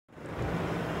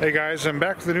Hey guys, I'm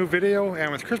back with a new video,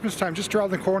 and with Christmas time just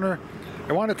around the corner,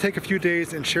 I want to take a few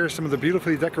days and share some of the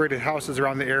beautifully decorated houses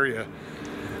around the area.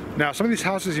 Now, some of these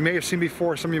houses you may have seen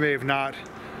before, some you may have not,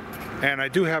 and I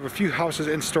do have a few houses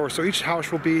in store, so each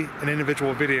house will be an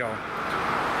individual video.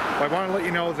 But I want to let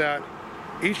you know that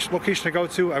each location I go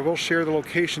to, I will share the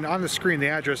location on the screen, the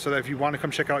address, so that if you want to come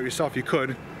check it out yourself, you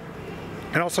could.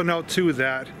 And also note too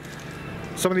that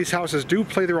some of these houses do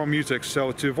play their own music,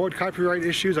 so to avoid copyright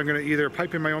issues, I'm going to either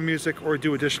pipe in my own music or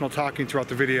do additional talking throughout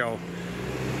the video.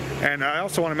 And I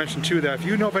also want to mention too that if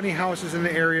you know of any houses in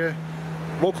the area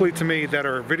locally to me that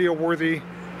are video worthy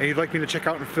and you'd like me to check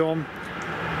out and film,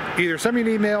 either send me an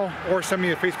email or send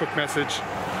me a Facebook message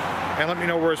and let me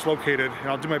know where it's located, and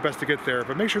I'll do my best to get there.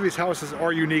 But make sure these houses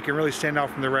are unique and really stand out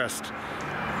from the rest.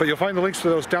 But you'll find the links to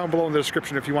those down below in the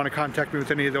description if you want to contact me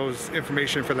with any of those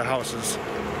information for the houses.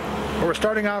 But we're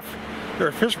starting off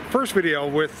our first video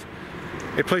with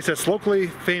a place that's locally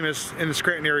famous in the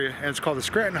Scranton area, and it's called the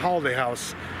Scranton Holiday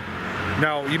House.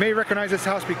 Now, you may recognize this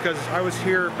house because I was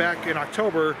here back in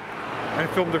October and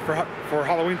filmed it for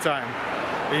Halloween time.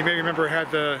 And you may remember it had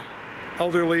the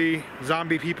elderly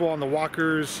zombie people on the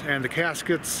walkers and the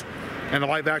caskets and the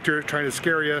live actor trying to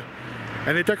scare you.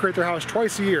 And they decorate their house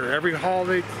twice a year, every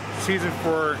holiday season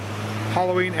for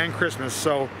Halloween and Christmas.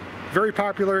 So very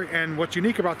popular, and what's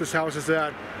unique about this house is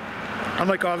that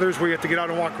unlike others where you have to get out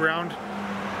and walk around,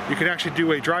 you can actually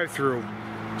do a drive-through.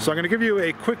 So I'm going to give you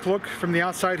a quick look from the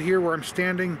outside here where I'm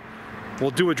standing.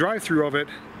 We'll do a drive-through of it,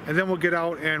 and then we'll get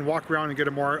out and walk around and get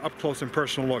a more up-close and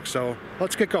personal look. So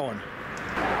let's get going.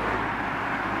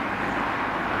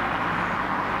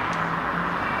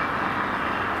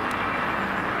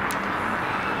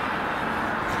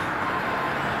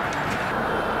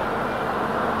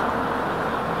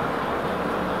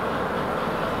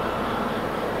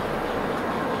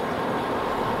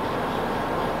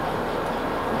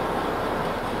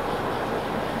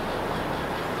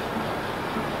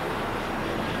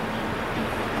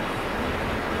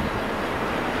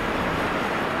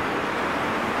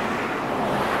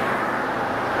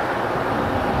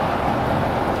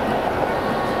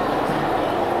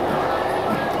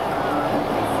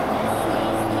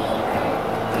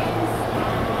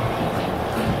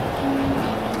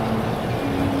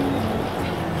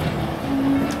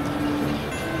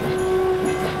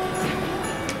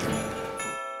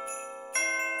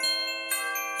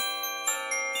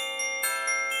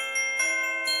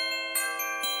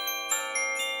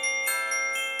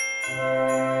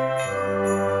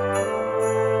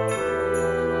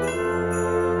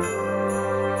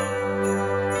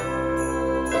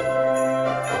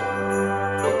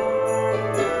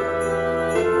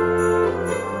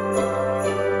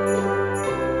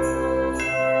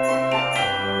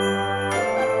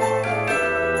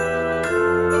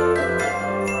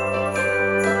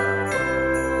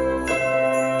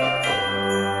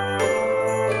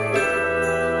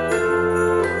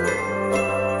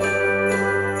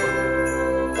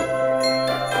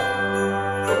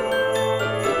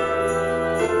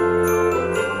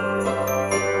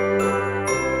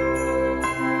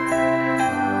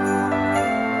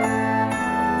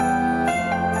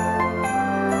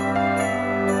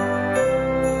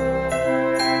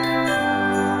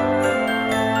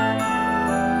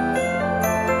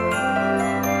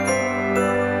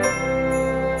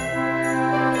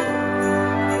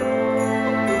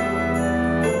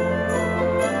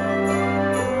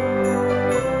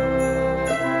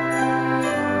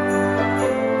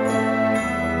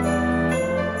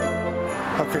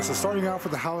 Okay, so starting off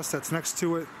with the house that's next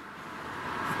to it,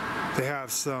 they have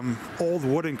some old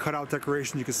wooden cutout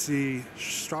decoration. You can see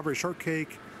strawberry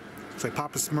shortcake, looks like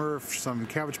Papa Smurf, some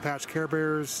Cabbage Patch Care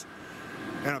Bears,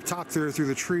 and up top there through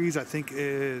the trees I think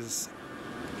is,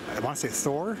 I want to say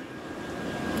Thor,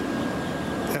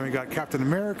 and we got Captain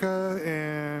America,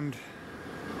 and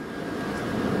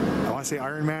I want to say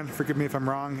Iron Man, forgive me if I'm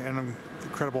wrong, and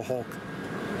Incredible Hulk.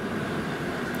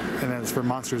 And then it's for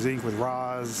Monsters Inc. with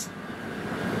Roz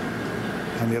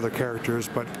and the other characters.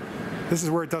 But this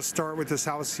is where it does start with this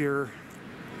house here.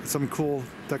 Some cool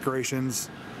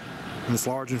decorations and this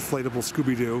large inflatable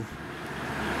Scooby-Doo.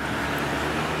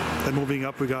 Then moving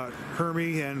up we got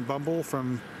Hermie and Bumble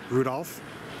from Rudolph.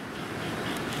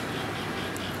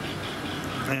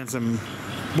 And some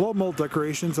blow mold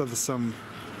decorations of some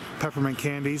peppermint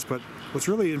candies. But what's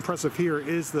really impressive here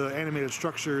is the animated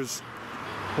structures,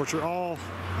 which are all,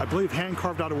 I believe, hand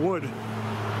carved out of wood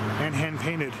and hand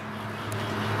painted.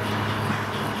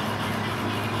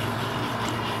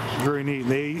 Very neat.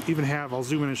 They even have, I'll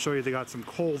zoom in and show you, they got some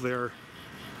coal there.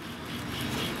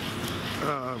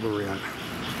 Where are we at?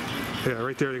 Yeah,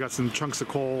 right there they got some chunks of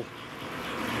coal.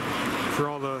 for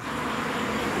all the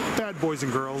bad boys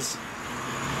and girls.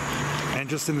 And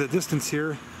just in the distance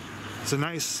here, it's a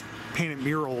nice painted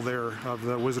mural there of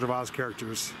the Wizard of Oz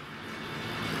characters.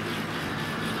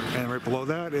 And right below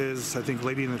that is, I think,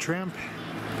 Lady and the Tramp.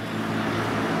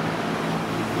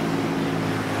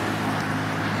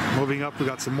 Moving up, we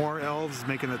got some more elves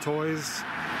making the toys,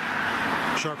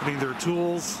 sharpening their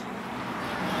tools.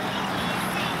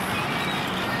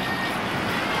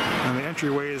 And the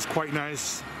entryway is quite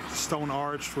nice, stone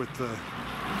arch with the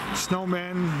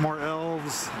snowmen, more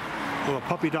elves, a little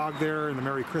puppy dog there, and the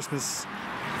Merry Christmas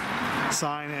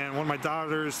sign. And one of my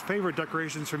daughter's favorite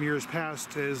decorations from years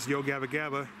past is Yo Gabba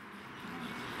Gabba.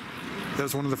 That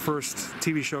was one of the first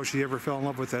TV shows she ever fell in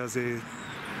love with as a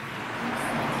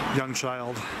young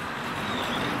child.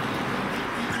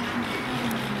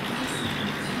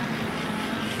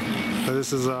 So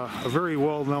this is a very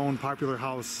well-known, popular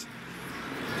house.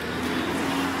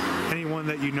 Anyone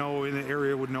that you know in the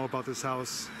area would know about this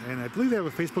house. And I believe they have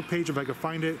a Facebook page if I can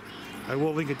find it. I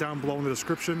will link it down below in the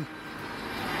description.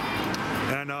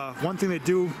 And one thing they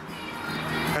do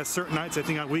at certain nights, I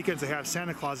think on weekends, they have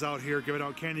Santa Claus out here giving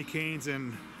out candy canes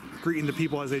and greeting the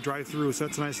people as they drive through. So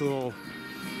that's a nice little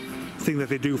thing that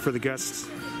they do for the guests.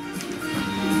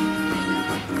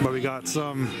 But we got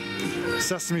some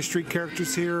Sesame Street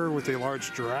characters here with a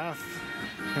large giraffe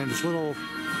and this little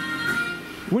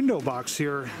window box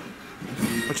here,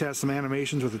 which has some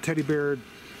animations with a teddy bear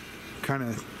kind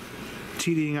of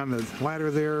teetering on the ladder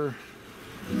there.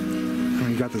 And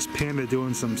we got this panda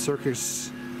doing some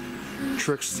circus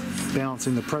tricks,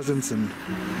 balancing the presents, and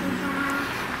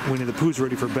Winnie the Pooh's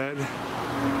ready for bed.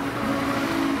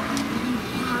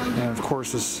 And of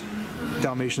course this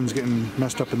Dalmatian's getting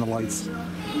messed up in the lights.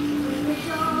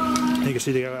 You can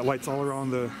see they got lights all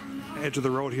around the edge of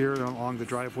the road here, along the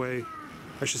driveway,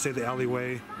 I should say the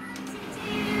alleyway.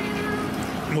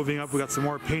 Moving up, we got some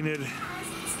more painted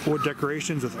wood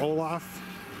decorations with Olaf.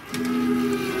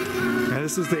 And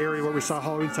this is the area where we saw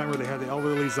Halloween time where they had the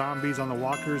elderly zombies on the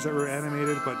walkers that were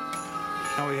animated, but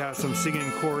now we have some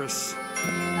singing chorus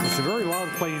with some very loud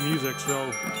playing music,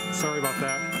 so sorry about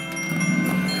that.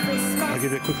 I'll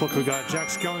give you a quick look. We got Jack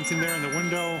Skellington there in the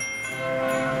window.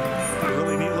 A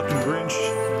really neat looking Grinch.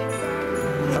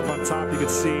 Up on top you can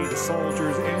see the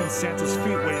soldiers and Santa's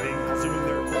feet waving. I'll zoom in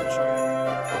there quick to show you.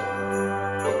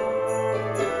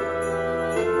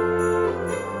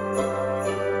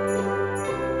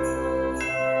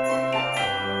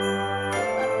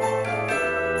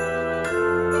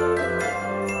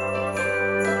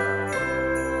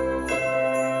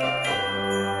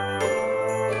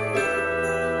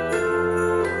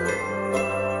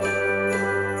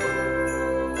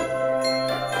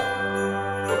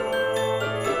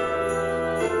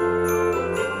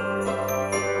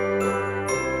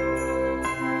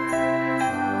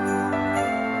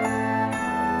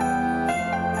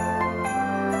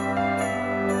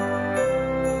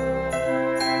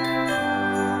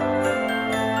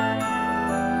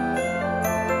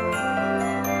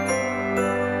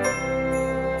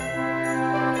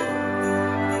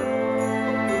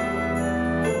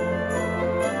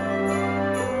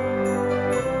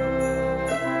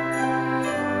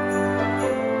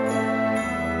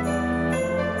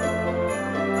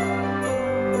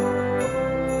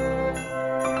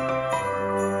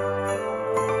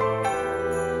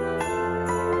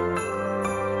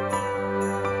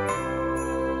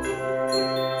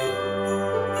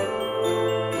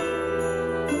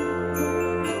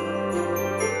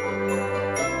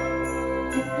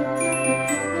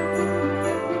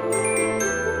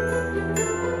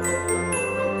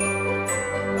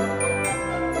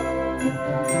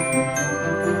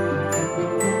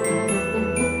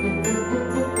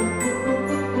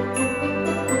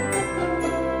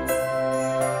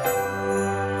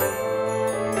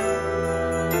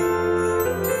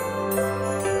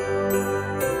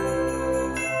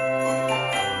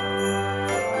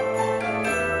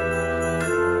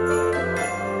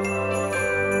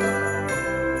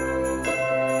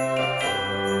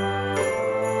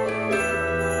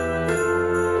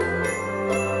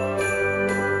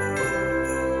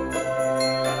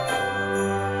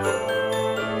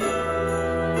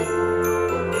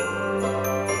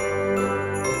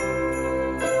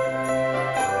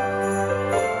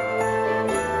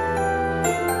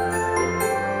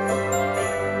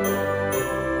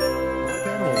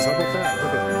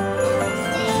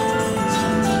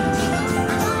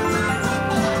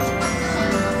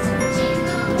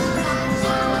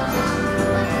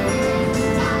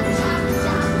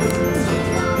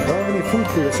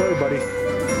 Sorry, buddy.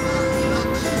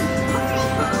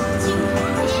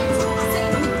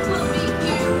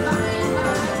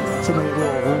 So many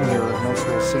little film here, a nice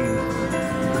little scene.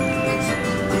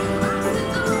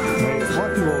 And a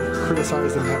lot of people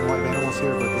criticize them having live animals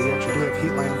here, but they actually do have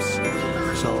heat lamps,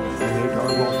 so and they are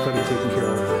well fed and taken care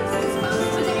of.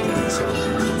 So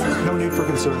no need for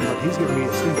concern, but he's giving me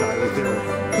a stink eye right there.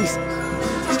 He's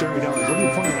staring me down like, what are you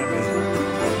pointing at me?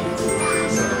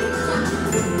 So,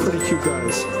 pretty cute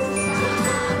guys.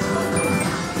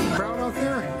 Crowd out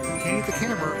there? Can't eat the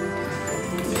camera.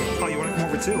 Oh, you want to come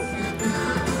over too?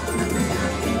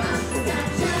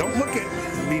 Don't look at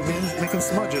me making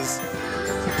smudges.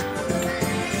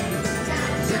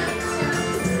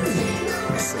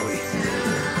 Silly.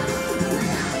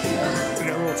 We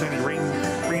got a little tiny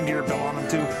reindeer bell on them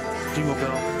too. Jingle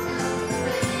bell.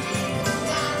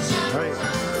 Alright,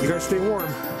 you guys stay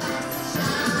warm.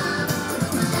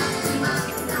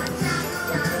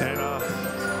 And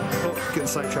getting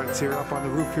sidetracked here. Up on the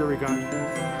roof here we got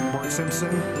Mark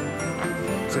Simpson.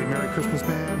 Say Merry Christmas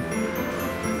Man.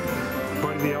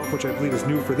 Buddy the Elf, which I believe is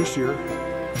new for this year.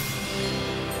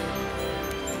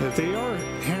 If they are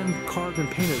hand carved and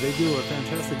painted, they do a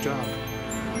fantastic job.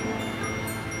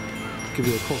 Give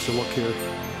you a closer look here.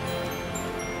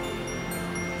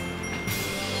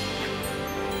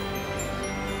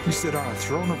 You sit on a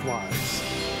throne of lies.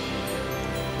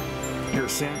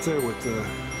 Here's Santa with the,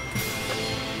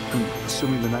 I'm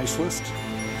assuming the nice list.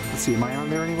 Let's see, am I on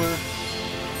there anywhere?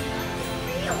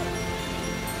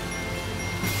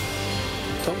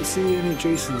 Don't see any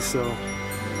Jasons, so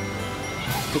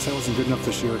I guess I wasn't good enough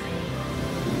this year.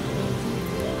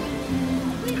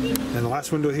 And the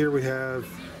last window here we have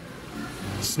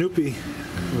Snoopy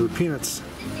with Peanuts.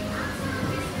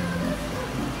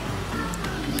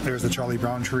 There's the Charlie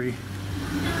Brown tree.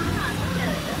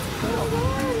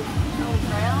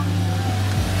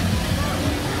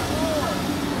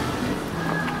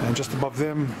 And just above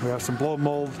them we have some blow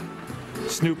mold,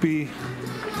 Snoopy,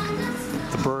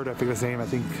 the bird, I forget his name, I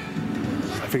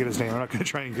forget his name, I'm not going to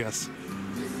try and guess.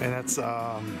 And that's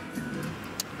My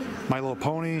Little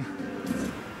Pony.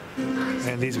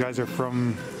 And these guys are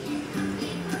from,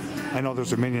 I know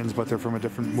those are Minions, but they're from a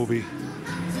different movie.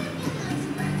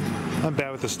 I'm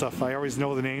bad with this stuff. I always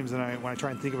know the names, and when I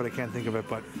try and think of it, I can't think of it.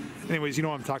 But anyways, you know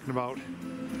what I'm talking about.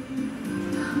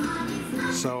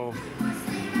 So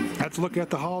let's look at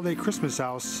the Holiday Christmas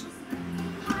House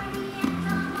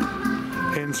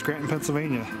in Scranton,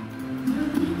 Pennsylvania.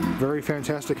 Very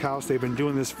fantastic house. They've been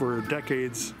doing this for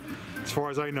decades, as far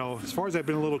as I know. As far as I've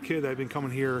been a little kid, I've been coming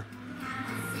here.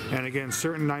 And again,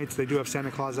 certain nights they do have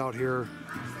Santa Claus out here.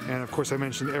 And of course, I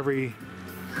mentioned every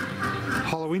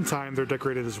Halloween time they're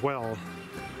decorated as well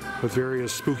with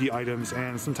various spooky items,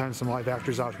 and sometimes some live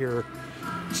actors out here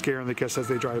scaring the guests as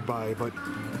they drive by. But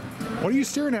what are you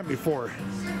staring at me for?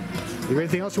 You have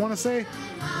anything else you want to say?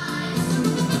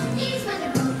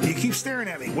 You keep staring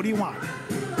at me. What do you want?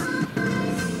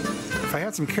 If I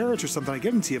had some carrots or something, I'd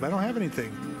give them to you, but I don't have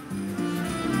anything.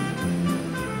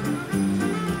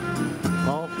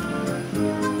 Well,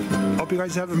 hope you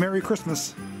guys have a Merry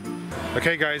Christmas.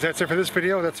 Okay guys, that's it for this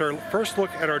video. That's our first look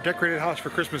at our decorated house for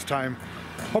Christmas time.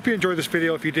 Hope you enjoyed this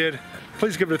video. If you did,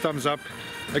 please give it a thumbs up.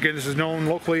 Again, this is known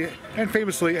locally and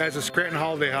famously as the Scranton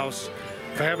Holiday House.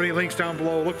 If I have any links down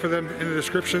below, look for them in the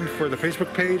description for the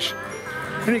Facebook page.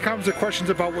 Any comments or questions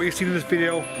about what you've seen in this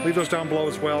video, leave those down below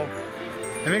as well.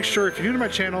 And make sure, if you're new to my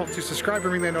channel, to subscribe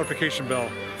and ring that notification bell.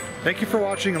 Thank you for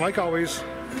watching, and like always,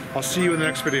 I'll see you in the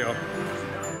next video.